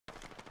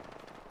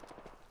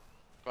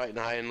Fighting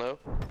high and low.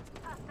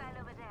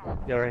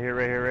 Yeah, right here,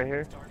 right here, right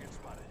here.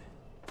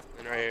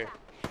 And right here.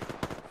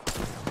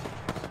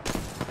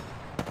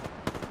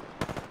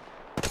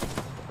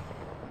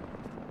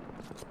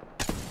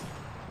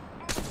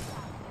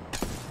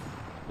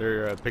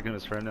 They're picking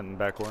his friend in the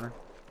back corner.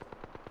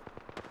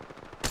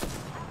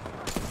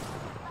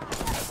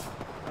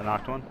 I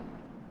knocked one.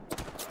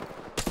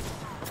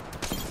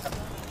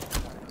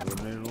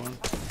 Eliminated one.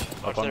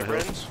 Up on the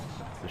hill.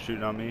 They're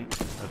shooting on me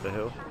at the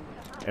hill.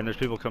 And there's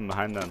people coming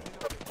behind them.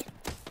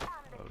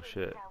 Oh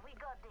shit.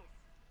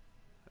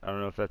 I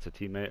don't know if that's a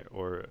teammate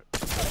or...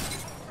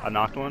 I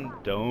knocked one.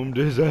 Domed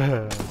his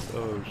ass.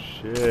 Oh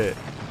shit.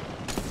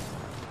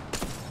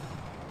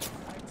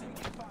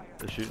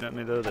 They're shooting at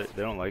me though. They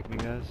don't like me,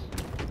 guys.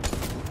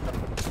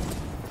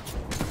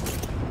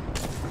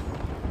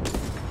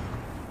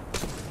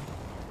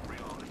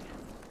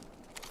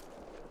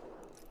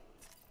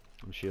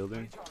 I'm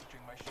shielding.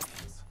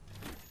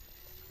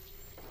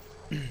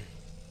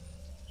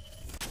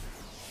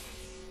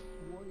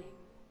 Warning.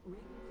 Ring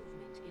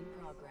movement in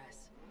progress.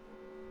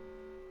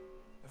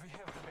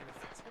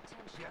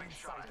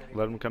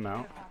 Let him come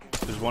out.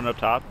 There's one up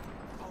top.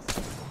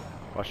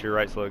 Watch your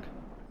right, Slug.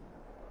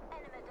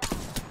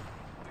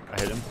 I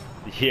hit him.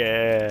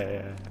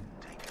 Yeah.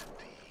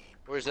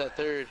 Where's that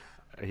third?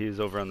 He's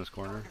over on this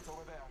corner.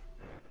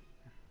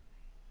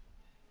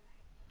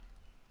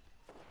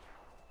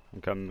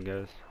 I'm coming,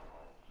 guys.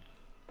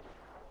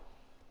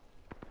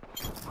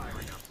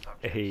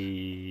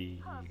 Hey.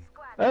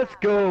 Let's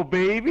go,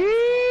 baby!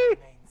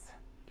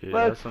 Dude,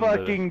 Let's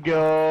fucking go!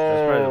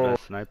 That's probably the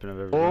best sniping I've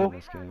ever done in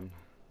this game.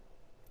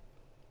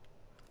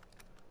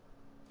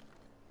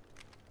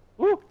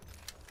 Woo!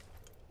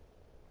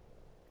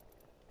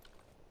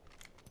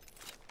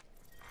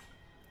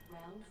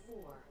 Round 4.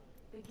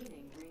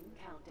 Beginning ring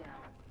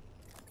countdown.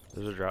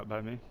 There's a drop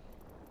by me.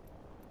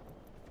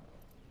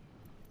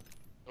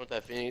 Want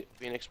that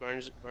Phoenix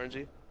Barnesy? There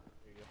you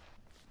go.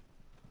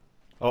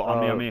 Oh,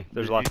 on me.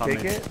 There's lots on me.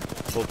 Take it?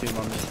 Full team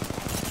on me.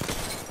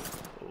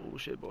 Oh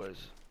shit,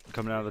 boys. I'm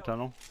coming out of the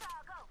tunnel.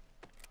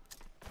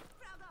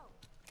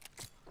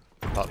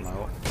 Popping my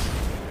ult.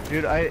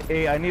 Dude,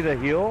 I need a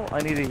heal.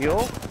 I need a heal.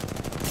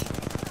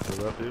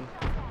 Hold up, dude.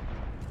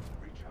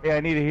 Hey, I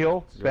need a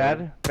heal.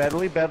 Badly.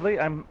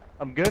 I'm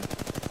good.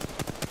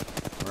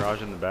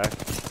 Mirage in the back.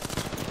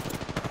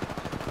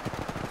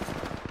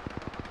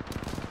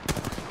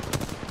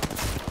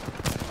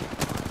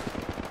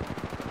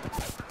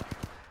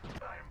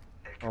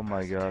 Oh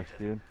my gosh,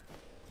 dude.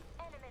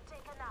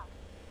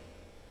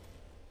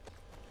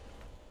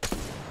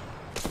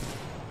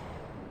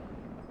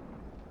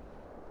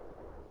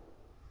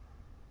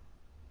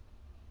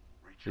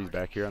 He's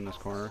back here on this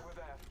corner.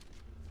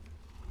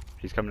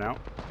 He's coming out.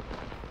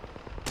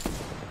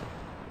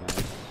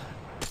 Nice.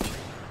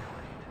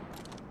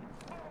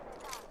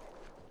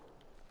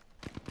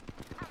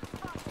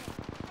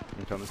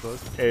 You coming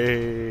close?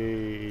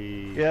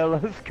 Hey. Yeah,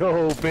 let's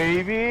go,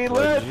 baby. Slug,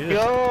 Let's did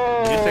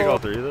go. Did you take all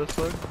three of those,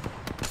 Slug?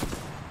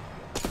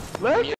 Let's